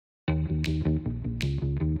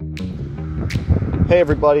Hey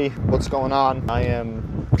everybody, what's going on? I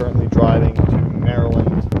am currently driving to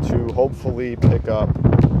Maryland to hopefully pick up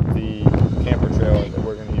the camper trailer that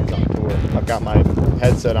we're going to use on tour. I've got my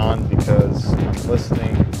headset on because I'm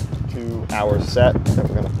listening to our set that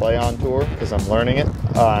we're going to play on tour because I'm learning it.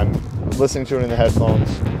 I'm listening to it in the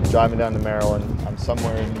headphones, driving down to Maryland. I'm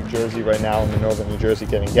somewhere in New Jersey right now, in northern New Jersey,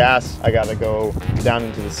 getting gas. I got to go down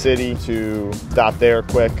into the city to stop there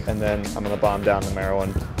quick, and then I'm going to bomb down to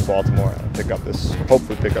Maryland, Baltimore, and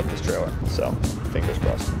hopefully pick up this trailer. So, fingers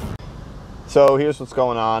crossed. So here's what's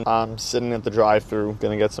going on. I'm sitting at the drive-thru,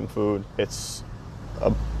 gonna get some food. It's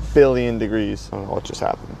a billion degrees. I don't know what just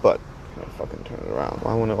happened, but I'm gonna fucking turn it around.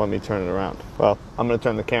 Why won't it let me turn it around? Well, I'm gonna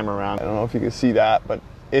turn the camera around. I don't know if you can see that, but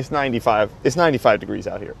it's 95 degrees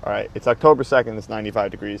out here, all right? It's October 2nd, it's 95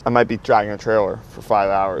 degrees. I might be dragging a trailer for 5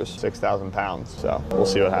 hours, 6,000 pounds, so we'll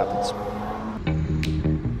see what happens.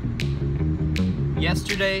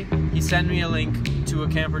 Yesterday, he sent me a link to a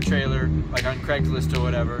camper trailer, like on Craigslist or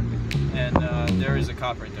whatever, and there is a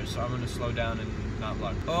cop right there, so I'm gonna slow down and not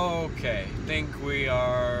look. Okay, think we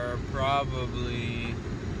are probably...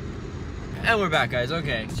 And we're back, guys.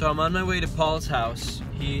 Okay, so I'm on my way to Paul's house.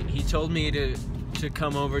 He told me to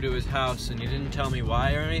come over to his house, and he didn't tell me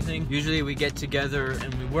why or anything. Usually we get together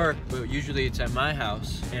and we work, but usually it's at my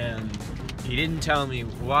house, and he didn't tell me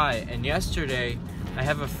why. And yesterday, I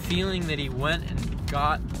have a feeling that he went and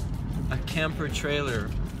got a camper trailer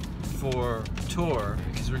for tour,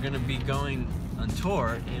 because we're gonna be going on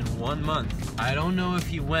tour in 1 month. I don't know if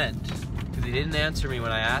he went, because he didn't answer me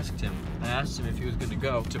when I asked him. I asked him if he was gonna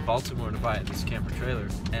go to Baltimore to buy this camper trailer,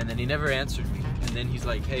 and then he never answered me. And then he's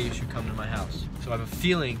like, hey, you should come to my house. So I have a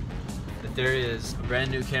feeling that there is a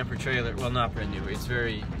brand new camper trailer. Well, not brand new, it's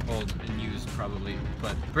very old and used probably,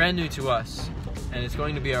 but brand new to us. And it's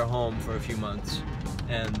going to be our home for a few months.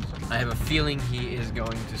 And I have a feeling he is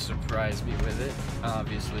going to surprise me with it.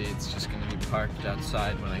 Obviously, it's just going to be parked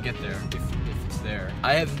outside when I get there, if it's there.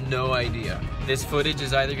 I have no idea. This footage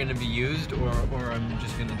is either going to be used or I'm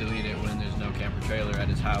just going to delete it when there's no camper trailer at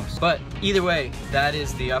his house. But either way, that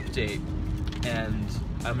is the update. And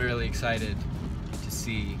I'm really excited to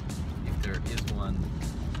see if there is one.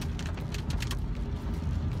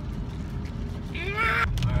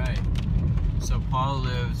 Alright, so Paul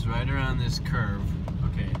lives right around this curve.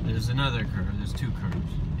 Okay, there's another curve, there's two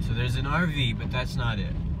curves. So there's an RV, but that's not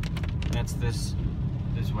it. That's this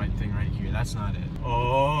white thing right here, that's not it.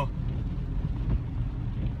 Oh!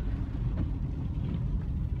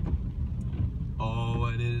 Oh,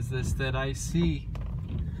 what is this that I see?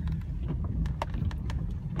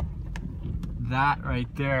 That right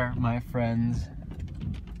there, my friends.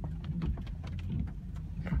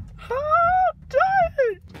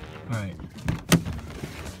 Alright.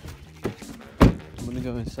 I'm gonna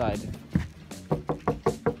go inside.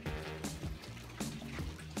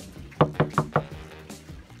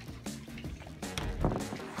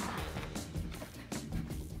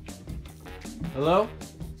 Hello?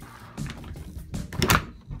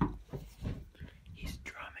 He's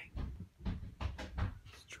drumming.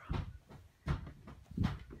 He's drumming.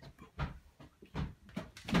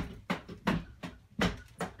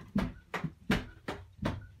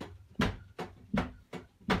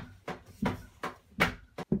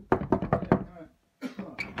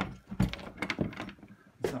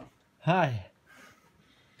 Hi.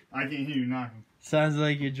 I can hear you knocking. Sounds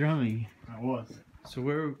like you're drumming. I was. So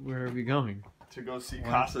where are we going? To go see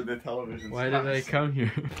Casa de Television. Why did I come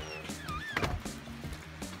here?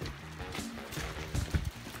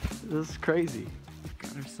 This is crazy.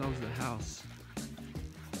 Got ourselves a house.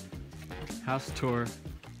 House tour.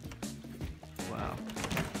 Wow.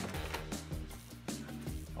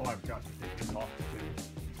 Oh, I've got to take this off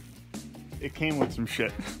too. It came with some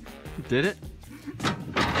shit. Did it?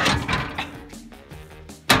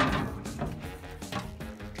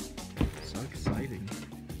 So exciting.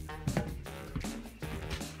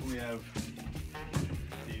 We have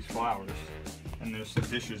these flowers, and there's some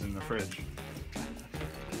dishes in the fridge.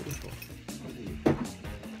 Beautiful.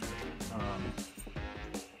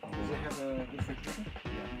 Does it have a refrigerator?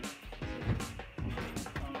 Yeah.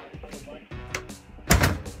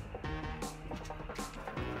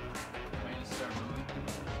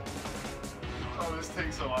 Oh, this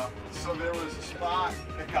takes a while. So there was a spot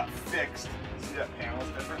that got fixed. See that panel's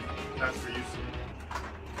different? That's for use.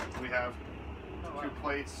 We have 2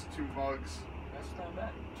 plates, 2 mugs, That's not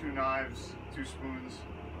bad. 2 knives, 2 spoons.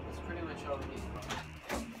 That's pretty much all we need.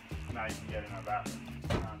 Now you can get in our bathroom.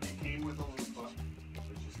 It came with a loofah,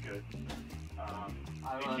 which is good.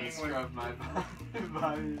 I want to scrub my body. You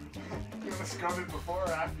want to scrub it before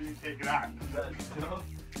or after you take it out?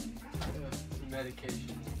 Some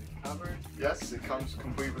medication. covered? Yes, it comes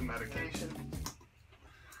complete with medication.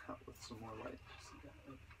 With some more light.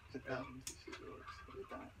 Sit down.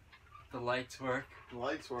 The lights work. The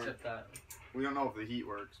lights work. Except that. We don't know if the heat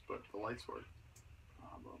works, but the lights work.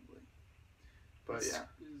 Probably. But This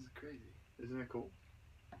yeah. is crazy. Isn't it cool?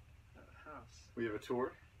 A house. We have a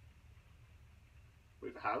tour. We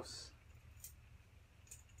have a house.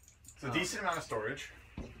 It's a decent amount of storage.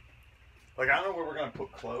 Like, I don't know where we're going to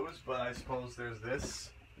put clothes, but I suppose there's this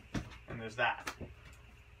and there's that.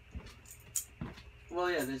 Well,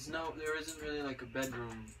 yeah, there isn't really like a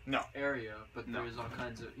bedroom area, but there's all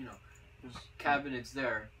kinds of, there's cabinets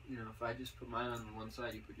there. If I just put mine on one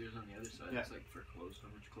side, you put yours on the other side. Yeah. It's like for clothes, how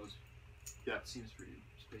much clothes? Yeah. It seems pretty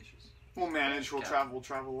spacious. We'll manage, we'll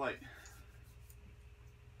travel light.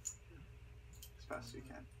 As fast as we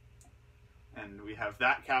can. And we have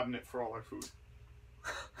that cabinet for all our food.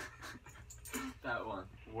 That one.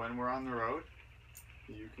 When we're on the road,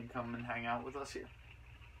 you can come and hang out with us here.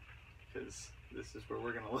 Because this is where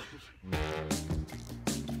we're going to live.